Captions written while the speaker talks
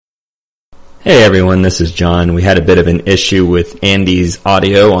Hey everyone, this is John. We had a bit of an issue with Andy's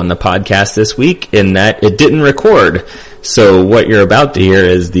audio on the podcast this week in that it didn't record. So what you're about to hear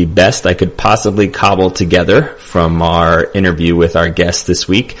is the best I could possibly cobble together from our interview with our guest this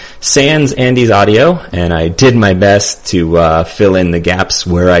week, sans Andy's audio, and I did my best to fill in the gaps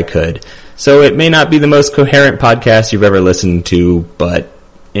where I could. So it may not be the most coherent podcast you've ever listened to, but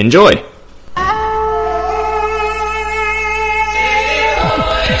enjoy.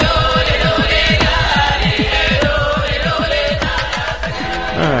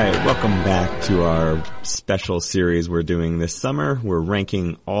 Welcome back to our special series we're doing this summer. We're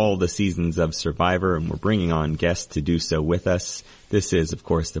ranking all the seasons of Survivor, and we're bringing on guests to do so with us. This is, of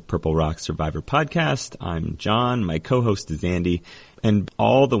course, the Purple Rock Survivor podcast. I'm John. My co-host is Andy. And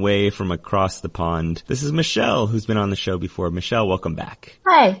all the way from across the pond, this is Michelle, who's been on the show before. Michelle, welcome back.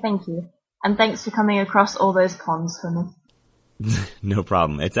 Hi, thank you. And thanks for coming across all those ponds for me. No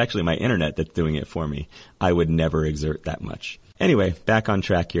problem. It's actually my internet that's doing it for me. I would never exert that much. Anyway, back on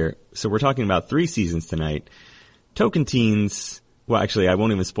track here. So we're talking about 3 seasons tonight. Well, actually, I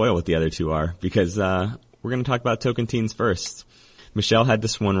won't even spoil what the other 2 are because we're going to talk about Tocantins first. Michelle had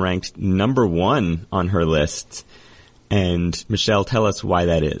this one ranked number 1 on her list. And Michelle, tell us why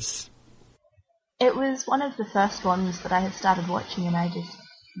that is. It was one of the first ones that I had started watching, and I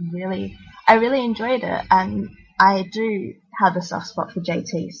really enjoyed it. And I do have a soft spot for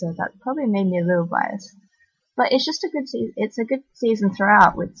JT, so that probably made me a little biased. But it's just a good season. It's a good season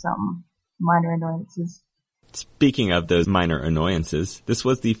throughout with some minor annoyances. Speaking of those minor annoyances, this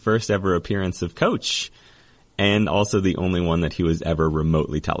was the first ever appearance of Coach, and also the only one that he was ever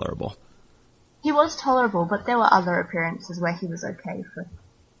remotely tolerable. He was tolerable, but there were other appearances where he was okay for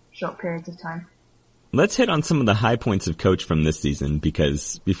short periods of time. Let's hit on some of the high points of Coach from this season,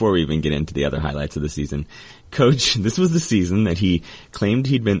 because before we even get into the other highlights of the season, Coach, this was the season that he claimed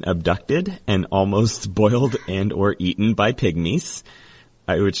he'd been abducted and almost boiled and or eaten by pygmies,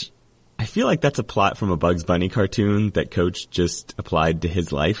 which I feel like that's a plot from a Bugs Bunny cartoon that Coach just applied to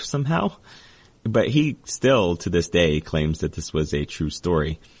his life somehow. But he still, to this day, claims that this was a true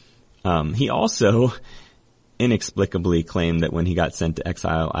story. He also inexplicably claimed that when he got sent to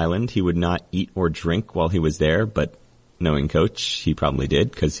Exile Island, he would not eat or drink while he was there, but knowing Coach, he probably did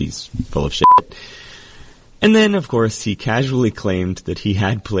because he's full of shit. And then, of course, he casually claimed that he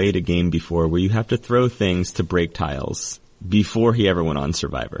had played a game before where you have to throw things to break tiles before he ever went on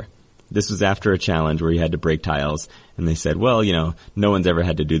Survivor. This was after a challenge where he had to break tiles, and they said, well, no one's ever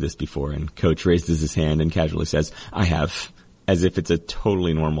had to do this before, and Coach raises his hand and casually says, I have, as if it's a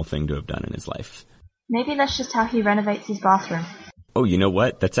totally normal thing to have done in his life. Maybe that's just how he renovates his bathroom. Oh, you know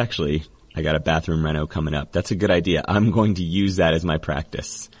what? That's actually, I got a bathroom reno coming up. That's a good idea. I'm going to use that as my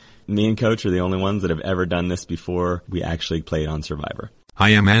practice. Me and Coach are the only ones that have ever done this before we actually played on Survivor.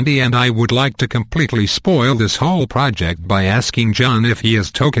 I am Andy, and I would like to completely spoil this whole project by asking John if he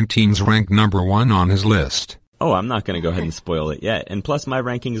has Tocantins ranked number 1 on his list. Oh, I'm not going to go ahead and spoil it yet. And plus, my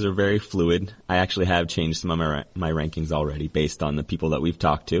rankings are very fluid. I actually have changed some of my rankings already based on the people that we've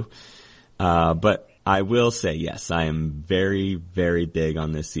talked to. But I will say, yes, I am very, very big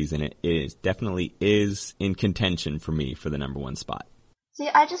on this season. It definitely is in contention for me for the number 1 spot. See,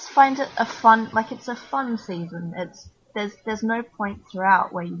 I just find it it's a fun season. There's no point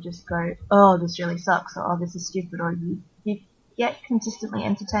throughout where you just go, oh, this really sucks, or oh, this is stupid, or you get consistently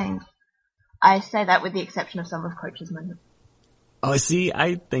entertained. I say that with the exception of some of Coach's moments. Oh, see,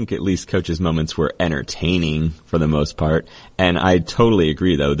 I think at least Coach's moments were entertaining for the most part, and I totally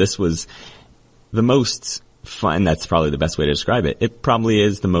agree, though. This was the most fun, that's probably the best way to describe it. It probably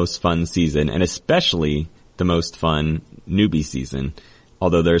is the most fun season, and especially the most fun newbie season,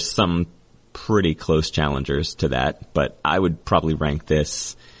 although there's some pretty close challengers to that, but I would probably rank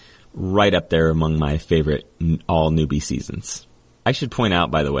this right up there among my favorite all newbie seasons. I should point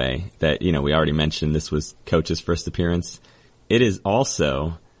out, by the way, that, we already mentioned this was Coach's first appearance. It is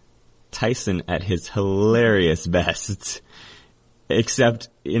also Tyson at his hilarious best, except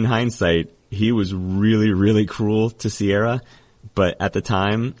in hindsight, he was really, really cruel to Sierra, but at the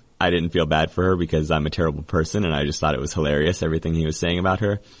time, I didn't feel bad for her because I'm a terrible person and I just thought it was hilarious, everything he was saying about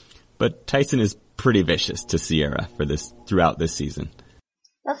her. But Tyson is pretty vicious to Sierra throughout this season.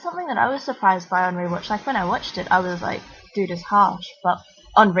 That's something that I was surprised by on rewatch. Like, when I watched it, I was like, dude is harsh. But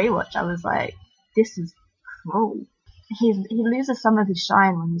on rewatch, I was like, this is cruel. He loses some of his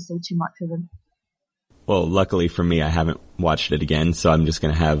shine when you see too much of him. Well, luckily for me, I haven't watched it again, so I'm just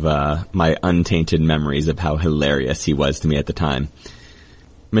going to have my untainted memories of how hilarious he was to me at the time.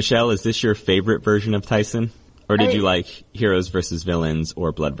 Michelle, is this your favorite version of Tyson? Or did you like Heroes vs. Villains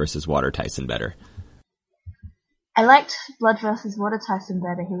or Blood vs. Water Tyson better? I liked Blood vs. Water Tyson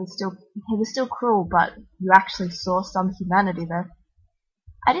better. He was still cruel, but you actually saw some humanity there.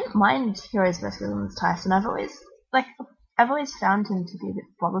 I didn't mind Heroes vs. Villains Tyson. I've always found him to be a bit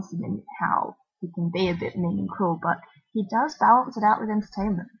bothersome in how he can be a bit mean and cruel, but he does balance it out with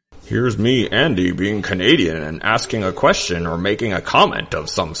entertainment. Here's me, Andy, being Canadian and asking a question or making a comment of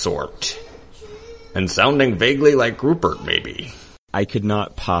some sort. And sounding vaguely like Rupert, maybe. I could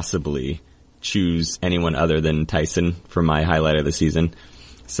not possibly choose anyone other than Tyson for my highlight of the season.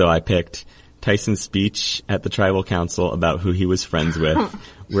 So I picked Tyson's speech at the Tribal Council about who he was friends with,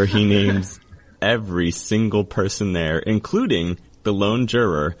 where he names every single person there, including the lone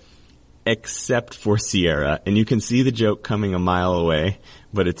juror, except for Sierra. And you can see the joke coming a mile away,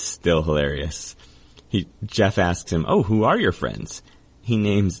 but it's still hilarious. Jeff asks him, "Oh, who are your friends?" He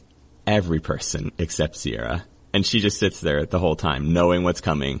names every person except Sierra. And she just sits there the whole time, knowing what's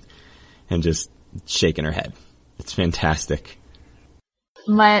coming and just shaking her head. It's fantastic.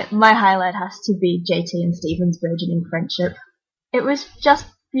 My highlight has to be JT and Steven's burgeoning friendship. It was just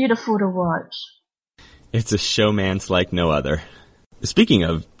beautiful to watch. It's a showmance like no other. Speaking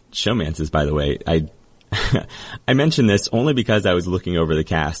of showmances, by the way, I mentioned this only because I was looking over the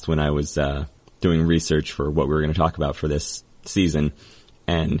cast when I was doing research for what we were going to talk about for this season,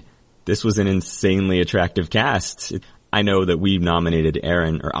 and this was an insanely attractive cast. I know that I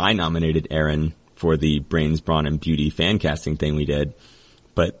nominated Aaron for the Brains, Brawn, and Beauty fan casting thing we did,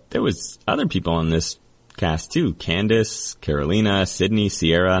 but there was other people on this cast too. Candace, Carolina, Sydney,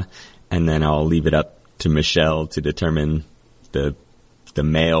 Sierra, and then I'll leave it up to Michelle to determine the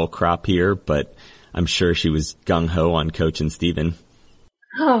male crop here, but I'm sure she was gung-ho on Coach and Steven.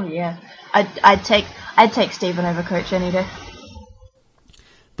 Oh yeah. I'd take Steven over Coach any day.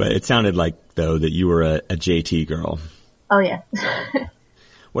 But it sounded like, though, that you were a JT girl. Oh yeah.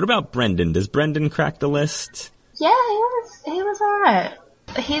 What about Brendan? Does Brendan crack the list? Yeah, he was alright.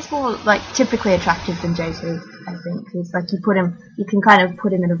 He's more like typically attractive than JT, I think. He's like you can kind of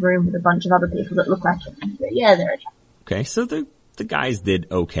put him in a room with a bunch of other people that look like him. But yeah, they're attractive. Okay, so the guys did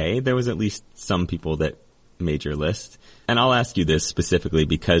okay. There was at least some people that made your list. And I'll ask you this specifically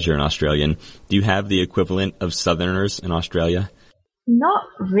because you're an Australian. Do you have the equivalent of Southerners in Australia? Not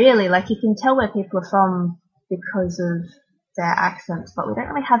really. Like, you can tell where people are from because of their accents, but we don't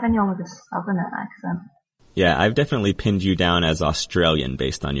really have anyone with a Southerner accent. Yeah, I've definitely pinned you down as Australian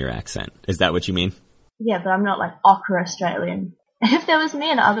based on your accent. Is that what you mean? Yeah, but I'm not like ochre Australian. If there was me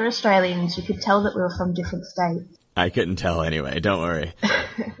and other Australians, you could tell that we were from different states. I couldn't tell anyway, don't worry.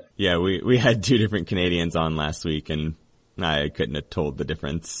 Yeah, we had two different Canadians on last week, and I couldn't have told the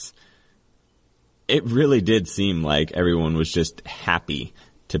difference. It really did seem like everyone was just happy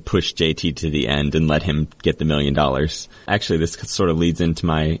to push JT to the end and let him get the $1 million. Actually, this sort of leads into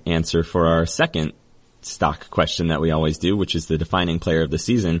my answer for our second stock question that we always do, which is the defining player of the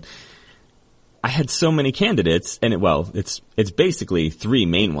season. I had so many candidates, and it's basically three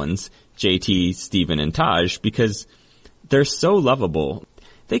main ones, JT, Steven, and Taj, because they're so lovable.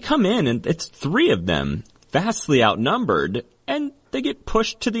 They come in, and it's three of them, vastly outnumbered, and they get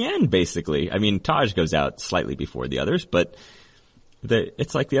pushed to the end, basically. I mean, Taj goes out slightly before the others, but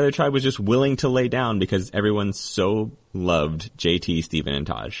it's like the other tribe was just willing to lay down because everyone so loved JT, Steven, and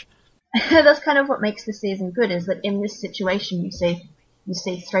Taj. That's kind of what makes the season good, is that in this situation you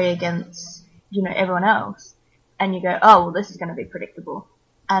see three against, everyone else, and you go, oh, well, this is going to be predictable.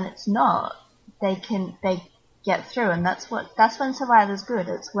 And it's not. They get through, and that's when Survivor's good.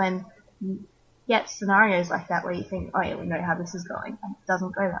 It's when you get scenarios like that where you think, oh yeah, we know how this is going, and it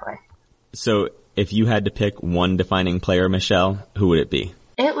doesn't go that way. So if you had to pick one defining player, Michelle, who would it be?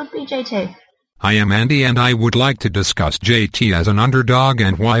 It would be JT. I am Andy, and I would like to discuss JT as an underdog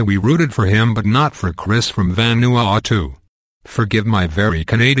and why we rooted for him but not for Chris from Vanuatu. Forgive my very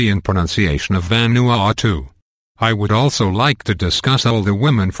Canadian pronunciation of Vanuatu. I would also like to discuss all the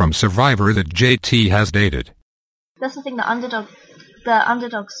women from Survivor that JT has dated. That's the thing, the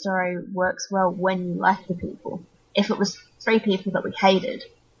underdog story works well when you like the people. If it was three people that we hated,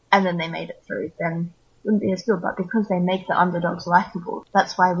 and then they made it through, then it wouldn't be as good. But because they make the underdogs likable,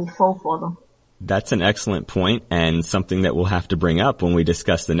 that's why we fall for them. That's an excellent point, and something that we'll have to bring up when we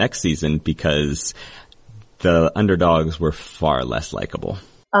discuss the next season, because the underdogs were far less likable.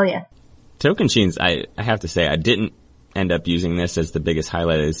 Oh yeah. Tocantins, I have to say, I didn't end up using this as the biggest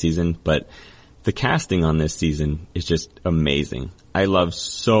highlight of the season, but the casting on this season is just amazing. I love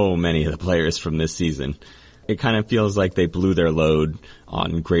so many of the players from this season. It kind of feels like they blew their load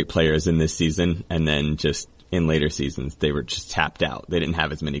on great players in this season, and then just in later seasons, they were just tapped out. They didn't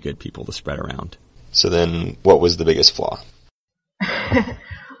have as many good people to spread around. So then, what was the biggest flaw?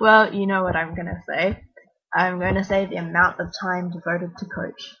 Well, you know what I'm going to say. I'm going to say the amount of time devoted to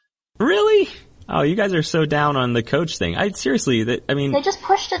Coach. Really? Oh, you guys are so down on the Coach thing. They just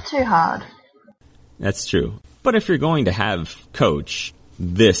pushed it too hard. That's true. But if you're going to have Coach,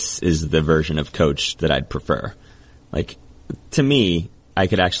 this is the version of Coach that I'd prefer. Like, to me, I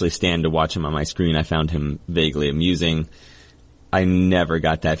could actually stand to watch him on my screen. I found him vaguely amusing. I never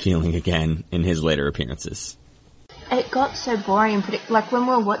got that feeling again in his later appearances. It got so boring. Like, when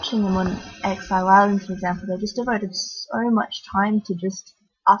we were watching him on Exile Island, for example, they just devoted so much time to just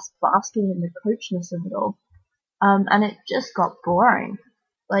us basking in the coachness of it all. And it just got boring.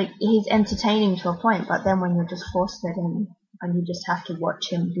 Like, he's entertaining to a point, but then when you're just forced it in and you just have to watch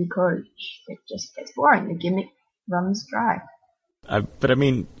him be Coach, it just gets boring. The gimmick runs dry. But I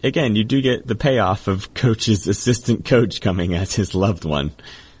mean, again, you do get the payoff of Coach's assistant coach coming as his loved one.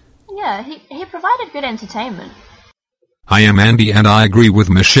 Yeah, he provided good entertainment. I am Andy and I agree with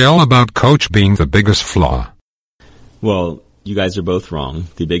Michelle about Coach being the biggest flaw. Well, you guys are both wrong.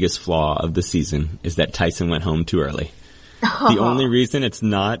 The biggest flaw of the season is that Tyson went home too early. The only reason it's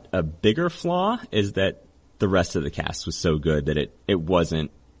not a bigger flaw is that the rest of the cast was so good that it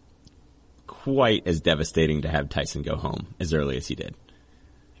wasn't quite as devastating to have Tyson go home as early as he did.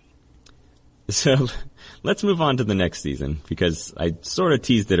 So let's move on to the next season, because I sort of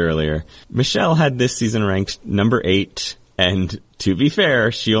teased it earlier. Michelle had this season ranked number 8, and to be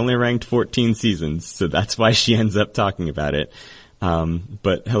fair, she only ranked 14 seasons, so that's why she ends up talking about it.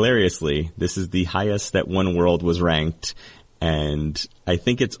 But hilariously, this is the highest that One World was ranked, and I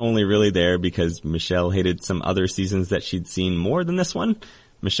think it's only really there because Michelle hated some other seasons that she'd seen more than this one.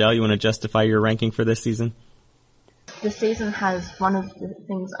 Michelle, you want to justify your ranking for this season? The season has one of the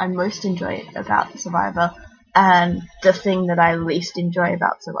things I most enjoy about Survivor and the thing that I least enjoy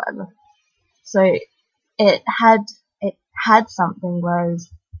about Survivor. So it had something, whereas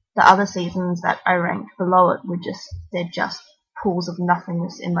the other seasons that I ranked below it they're just pools of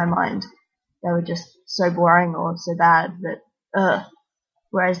nothingness in my mind. They were just so boring or so bad that,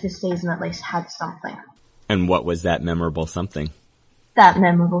 whereas this season at least had something. And what was that memorable something? That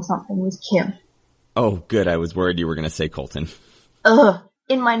memorable something was Kim. Oh, good. I was worried you were going to say Colton.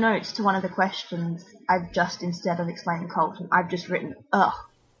 In my notes to one of the questions, instead of explaining Colton, I've just written,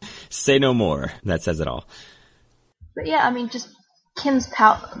 Say no more. That says it all. But yeah, I mean, just Kim's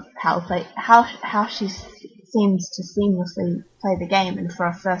power play, how she seems to seamlessly play the game, and for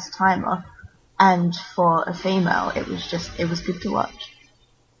a first timer, and for a female, it was good to watch.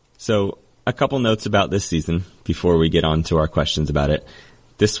 So, a couple notes about this season before we get on to our questions about it.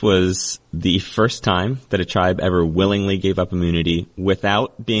 This was the first time that a tribe ever willingly gave up immunity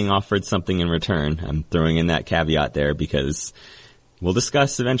without being offered something in return. I'm throwing in that caveat there because we'll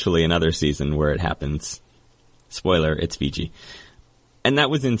discuss eventually another season where it happens. Spoiler, it's Fiji. And that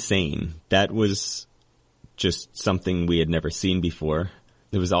was insane. That was just something we had never seen before.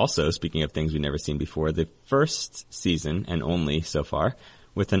 It was also, speaking of things we've never seen before, the first season, and only so far,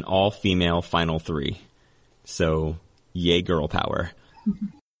 with an all-female Final 3. So, yay girl power.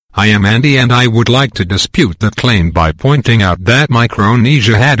 I am Andy and I would like to dispute that claim by pointing out that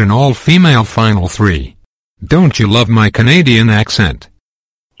Micronesia had an all-female Final 3. Don't you love my Canadian accent?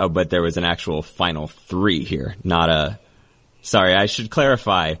 Oh, but there was an actual Final 3 here, not a... Sorry, I should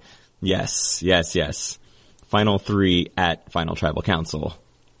clarify. Yes. Final 3 at Final Tribal Council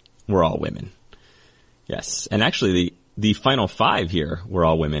were all women. Yes, and actually the Final 5 here were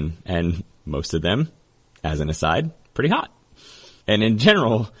all women, and most of them, as an aside, pretty hot. And in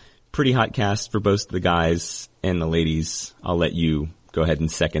general, pretty hot cast for both the guys and the ladies. I'll let you go ahead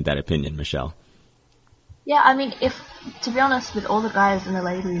and second that opinion, Michelle. Yeah, I mean, to be honest, with all the guys and the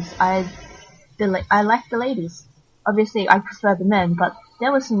ladies, I like the ladies. Obviously, I prefer the men, but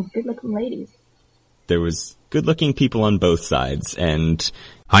there were some good-looking ladies. There was good-looking people on both sides, and...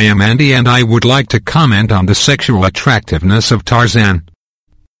 I am Andy and I would like to comment on the sexual attractiveness of Tarzan.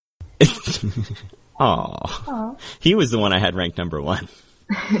 Aww. He was the one I had ranked number 1.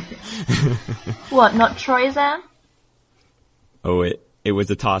 What, not Troyzan? Oh, it was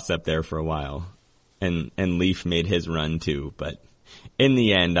a toss-up there for a while. And Leaf made his run too, but in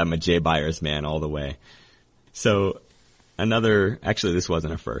the end, I'm a Jay Byers man all the way. So, actually this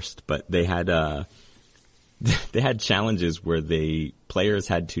wasn't a first, but they had challenges where players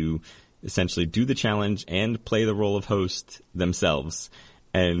had to essentially do the challenge and play the role of host themselves.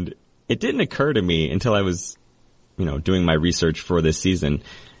 And it didn't occur to me until I was, doing my research for this season.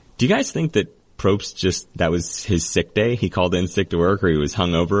 Do you guys think that Probst that was his sick day? He called in sick to work, or he was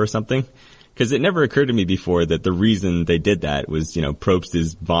hungover or something? Because it never occurred to me before that the reason they did that was, Probst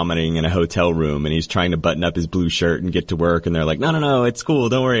is vomiting in a hotel room and he's trying to button up his blue shirt and get to work, and they're like, no, it's cool,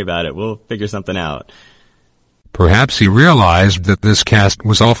 don't worry about it, we'll figure something out. Perhaps he realized that this cast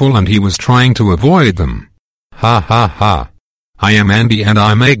was awful and he was trying to avoid them. Ha ha ha. I am Andy and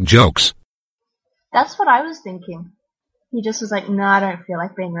I make jokes. That's what I was thinking. He just was like, no, I don't feel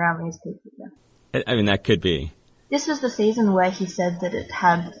like being around these people. I mean, that could be. This was the season where he said that it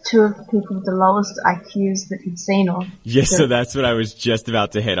had two of the people with the lowest IQs that he'd seen on. Yes, so that's what I was just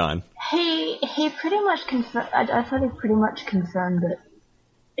about to hit on. He pretty much confirmed, I thought he pretty much confirmed it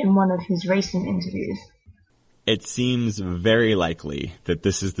in one of his recent interviews. It seems very likely that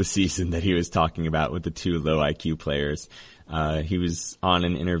this is the season that he was talking about with the two low IQ players. He was on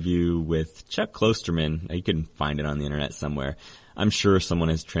an interview with Chuck Klosterman. You can find it on the internet somewhere. I'm sure someone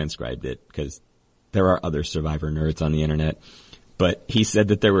has transcribed it because there are other Survivor nerds on the internet. But he said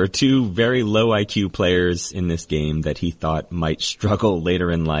that there were two very low IQ players in this game that he thought might struggle later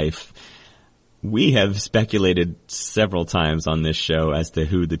in life. We have speculated several times on this show as to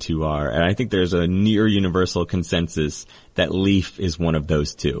who the two are, and I think there's a near universal consensus that Leaf is one of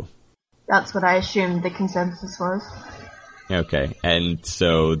those two. That's what I assumed the consensus was. Okay, and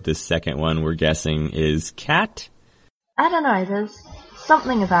so the second one we're guessing is Kat? I don't know, there's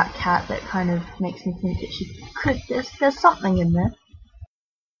something about Kat that kind of makes me think that she could, there's something in there.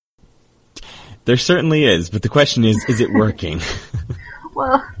 There certainly is, but the question is it working?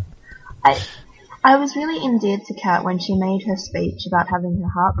 Well, I was really endeared to Kat when she made her speech about having her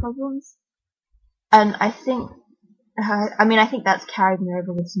heart problems. And I think that's carried me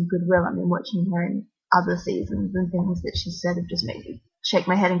over with some goodwill. I mean, watching her in other seasons and things that she said have just made me shake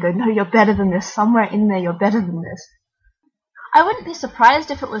my head and go, no, you're better than this. Somewhere in there, you're better than this. I wouldn't be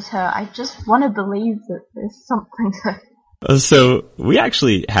surprised if it was her. I just want to believe that there's something to... So, we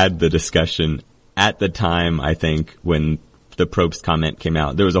actually had the discussion at the time, I think, when the Probst comment came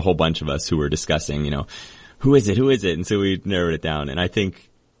out. There was a whole bunch of us who were discussing, who is it? And so we narrowed it down. And I think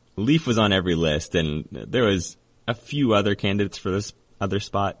Leaf was on every list, and there was a few other candidates for this other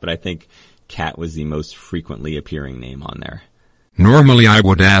spot, but I think Kat was the most frequently appearing name on there. Normally I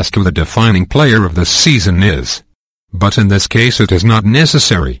would ask who the defining player of the season is. But in this case it is not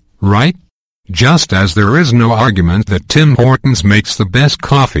necessary, right? Just as there is no argument that Tim Hortons makes the best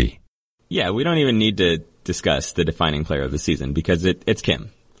coffee. Yeah, we don't even need to discuss the defining player of the season because it's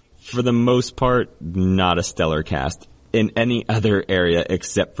Kim. For the most part, not a stellar cast in any other area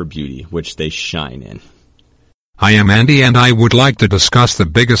except for beauty, which they shine in. I am Andy and I would like to discuss the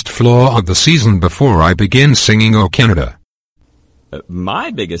biggest flaw of the season before I begin singing O Canada.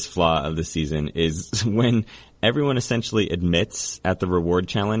 My biggest flaw of the season is when everyone essentially admits at the reward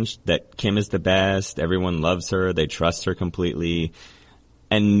challenge that Kim is the best, everyone loves her, they trust her completely,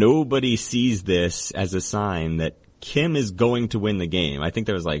 and nobody sees this as a sign that Kim is going to win the game. I think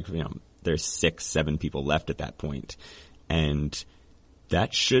there was there's 6-7 people left at that point. And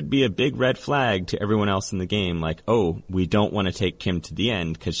that should be a big red flag to everyone else in the game. Like, oh, we don't want to take Kim to the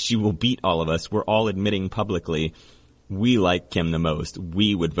end because she will beat all of us. We're all admitting publicly we like Kim the most.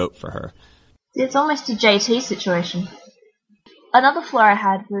 We would vote for her. It's almost a JT situation. Another flaw I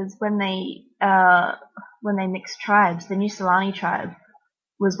had was when they mixed tribes. The New Solani tribe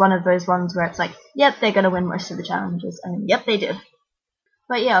was one of those ones where it's like, yep, they're going to win most of the challenges, and yep, they did.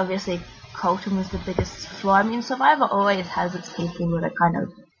 But yeah, obviously Colton was the biggest flaw. I mean, Survivor always has its people that are kind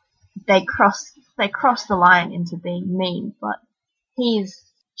of, they cross the line into being mean, but he's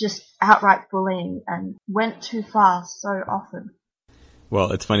just outright bullying and went too far so often.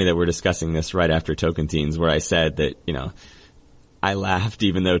 Well, it's funny that we're discussing this right after Tocantins, where I said that, I laughed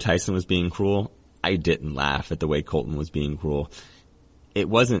even though Tyson was being cruel. I didn't laugh at the way Colton was being cruel. It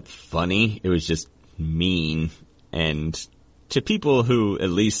wasn't funny, it was just mean, and to people who, at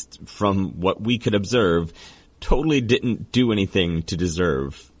least from what we could observe, totally didn't do anything to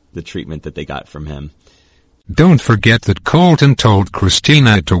deserve the treatment that they got from him. Don't forget that Colton told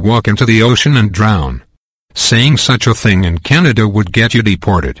Christina to walk into the ocean and drown. Saying such a thing in Canada would get you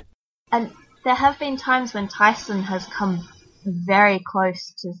deported. And there have been times when Tyson has come very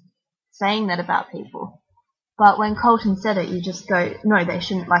close to saying that about people. But when Colton said it, you just go, no, they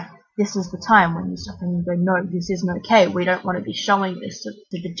shouldn't, this is the time when you stop and you go, no, this isn't okay. We don't want to be showing this to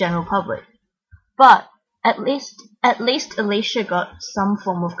the general public. But at least Alicia got some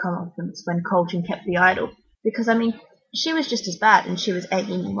form of comeuppance when Colton kept the idol. Because, I mean, she was just as bad and she was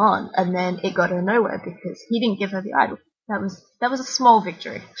egging him on, and then it got her nowhere because he didn't give her the idol. That was a small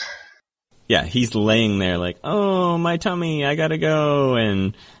victory. Yeah, he's laying there like, oh, my tummy, I gotta go.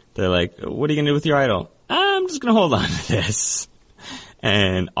 And they're like, what are you gonna do with your idol? I'm just gonna hold on to this.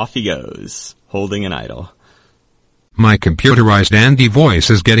 And off he goes, holding an idol. My computerized Andy voice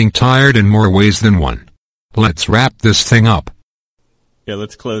is getting tired in more ways than one. Let's wrap this thing up. Yeah,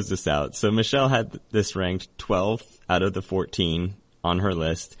 let's close this out. So Michelle had this ranked 12th out of the 14 on her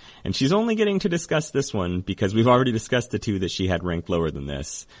list, and she's only getting to discuss this one because we've already discussed the two that she had ranked lower than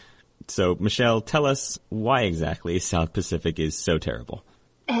this. So, Michelle, tell us why exactly South Pacific is so terrible.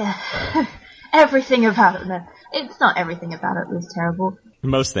 Everything about it. No, it's not everything about it was terrible.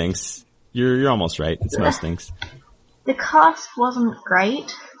 Most things. You're almost right. It's most things. The cast wasn't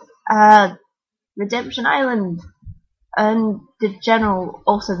great. Redemption Island, and the general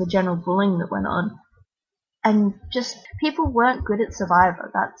bullying that went on, and just people weren't good at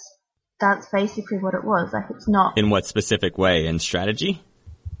Survivor. That's basically what it was. Like, it's not. In what specific way? In strategy?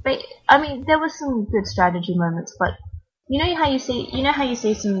 But I mean, there were some good strategy moments, but you know how you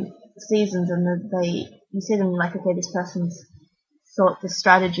see some seasons and you see them like, okay, this person's thought the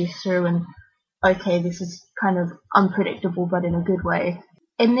strategy through, and okay, this is kind of unpredictable, but in a good way.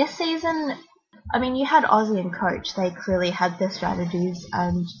 In this season, I mean, you had Ozzy and Coach. They clearly had their strategies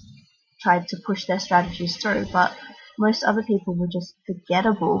and tried to push their strategies through, but most other people were just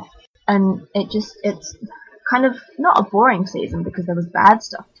forgettable, and it's kind of not a boring season because there was bad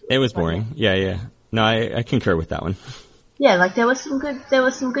stuff to it. It was boring. Yeah. No, I concur with that one. Yeah, like there were some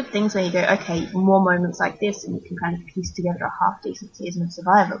good things where you go, okay, more moments like this, and you can kind of piece together a half decent season of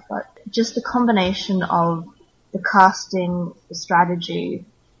Survivor. But just the combination of the casting, the strategy,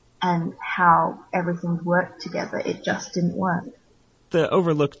 and how everything worked together, it just didn't work. The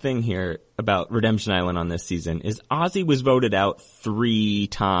overlooked thing here about Redemption Island on this season is Ozzy was voted out 3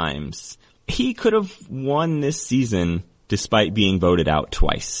 times. He could have won this season despite being voted out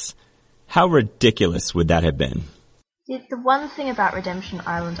twice. How ridiculous would that have been? The one thing about Redemption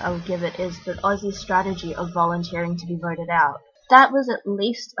Island I will give it is that Ozzy's strategy of volunteering to be voted out. That was at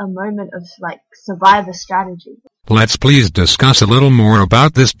least a moment of, like, Survivor strategy. Let's please discuss a little more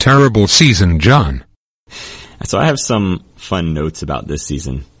about this terrible season, John. So I have some fun notes about this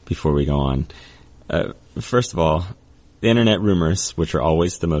season before we go on. First of all, the internet rumors, which are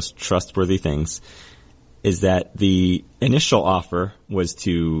always the most trustworthy things, is that the initial offer was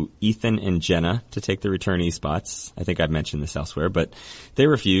to Ethan and Jenna to take the returnee spots. I think I've mentioned this elsewhere, but they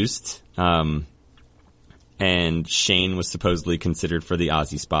refused. And Shane was supposedly considered for the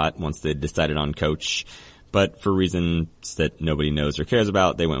Ozzy spot once they decided on Coach. But for reasons that nobody knows or cares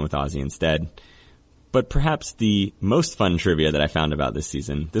about, they went with Ozzy instead. But perhaps the most fun trivia that I found about this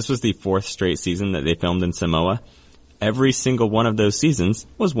season, this was the 4th straight season that they filmed in Samoa. Every single one of those seasons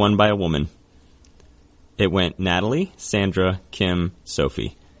was won by a woman. It went Natalie, Sandra, Kim,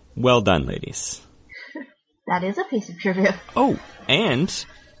 Sophie. Well done, ladies. That is a piece of trivia. Oh, and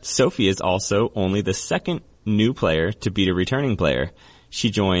Sophie is also only the 2nd new player to beat a returning player.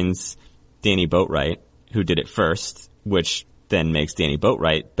 She joins Danny Boatwright, who did it first, which then makes Danny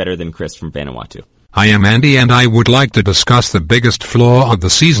Boatwright better than Chris from Vanuatu. I am Andy, and I would like to discuss the biggest flaw of the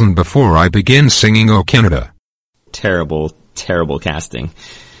season before I begin singing O Canada. Terrible, terrible casting.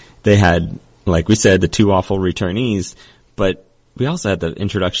 They had, like we said, the 2 awful returnees, but we also had the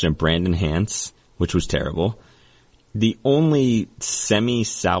introduction of Brandon Hance, which was terrible. The only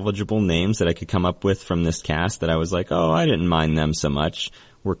semi-salvageable names that I could come up with from this cast that I was like, oh, I didn't mind them so much,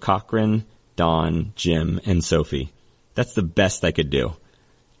 were Cochran, Dawn, Jim, and Sophie. That's the best I could do.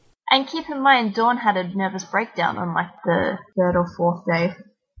 And keep in mind, Dawn had a nervous breakdown on like the 3rd or 4th day.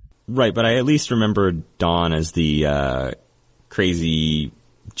 Right, but I at least remember Dawn as the crazy,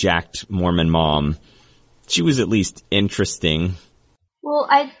 jacked Mormon mom. She was at least interesting. Well,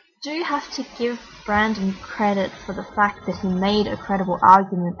 I do have to give Brandon credit for the fact that he made a credible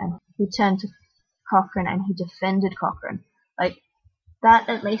argument and he turned to Cochran and he defended Cochran. Like, that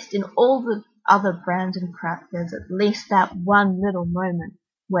at least in all the other Brandon crap, there's at least that one little moment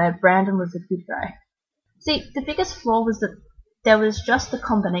where Brandon was a good guy. See, the biggest flaw was that there was just a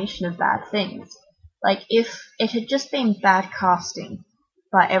combination of bad things. Like, if it had just been bad casting,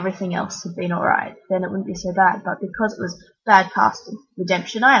 but everything else had been alright, then it wouldn't be so bad. But because it was bad casting,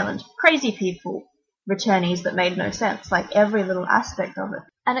 Redemption Island, crazy people, returnees that made no sense, like every little aspect of it.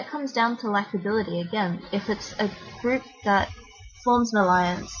 And it comes down to likability again. If it's a group that forms an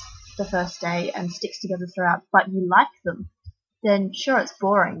alliance the first day and sticks together throughout, but you like them, then sure, it's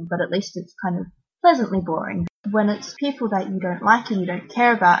boring, but at least it's kind of pleasantly boring. When it's people that you don't like and you don't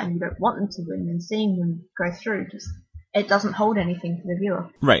care about and you don't want them to win, and seeing them go through, just it doesn't hold anything for the viewer.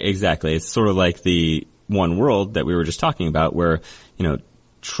 Right, exactly. It's sort of like the One World that we were just talking about, where, you know,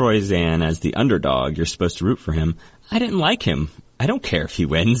 Troyzan as the underdog, you're supposed to root for him. I didn't like him. I don't care if he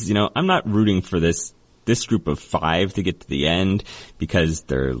wins. You know, I'm not rooting for this group of 5 to get to the end because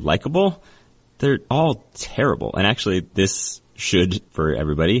they're likable. They're all terrible. And actually, this should, for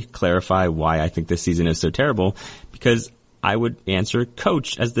everybody, clarify why I think this season is so terrible, because I would answer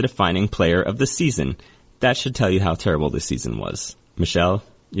Coach as the defining player of the season. That should tell you how terrible this season was. Michelle,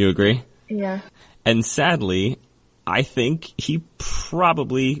 you agree? Yeah. And sadly, I think he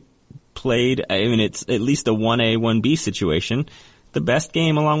probably played, it's at least a 1A, 1B situation, the best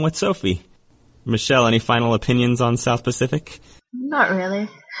game along with Sophie. Michelle, any final opinions on South Pacific? Not really.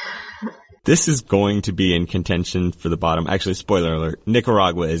 This is going to be in contention for the bottom. Actually, spoiler alert,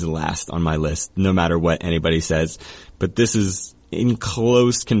 Nicaragua is last on my list, no matter what anybody says. But this is in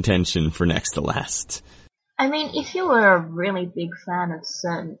close contention for next to last. I mean, if you were a really big fan of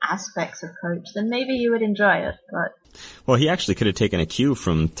certain aspects of Coach, then maybe you would enjoy it, but... Well, he actually could have taken a cue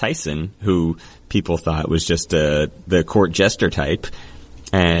from Tyson, who people thought was just the court jester type.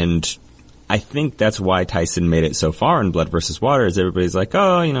 And I think that's why Tyson made it so far in Blood vs. Water, is everybody's like,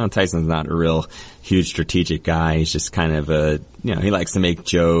 oh, Tyson's not a real huge strategic guy. He's just kind of he likes to make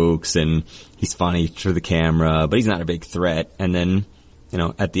jokes and he's funny for the camera, but he's not a big threat. And then,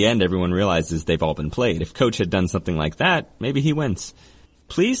 at the end, everyone realizes they've all been played. If Coach had done something like that, maybe he wins.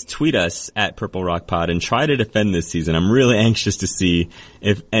 Please tweet us at Purple Rock Pod and try to defend this season. I'm really anxious to see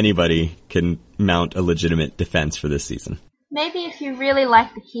if anybody can mount a legitimate defense for this season. Maybe if you really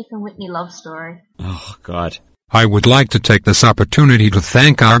like the Keith and Whitney love story. Oh, God. I would like to take this opportunity to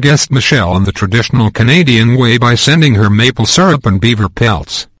thank our guest Michelle in the traditional Canadian way by sending her maple syrup and beaver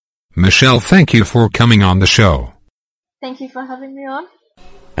pelts. Michelle, thank you for coming on the show. Thank you for having me on.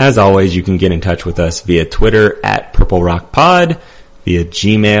 As always, you can get in touch with us via Twitter at Purple Rock Pod, via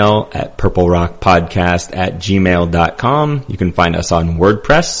Gmail at purplerockpodcast@gmail.com. You can find us on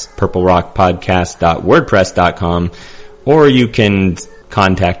WordPress, purplerockpodcast.wordpress.com, or you can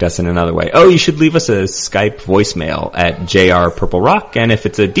contact us in another way. Oh, you should leave us a Skype voicemail at JRPurpleRock, and if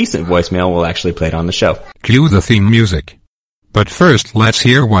it's a decent voicemail, we'll actually play it on the show. Cue the theme music. But first, let's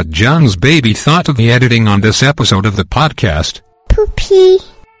hear what John's baby thought of the editing on this episode of the podcast. Poopy.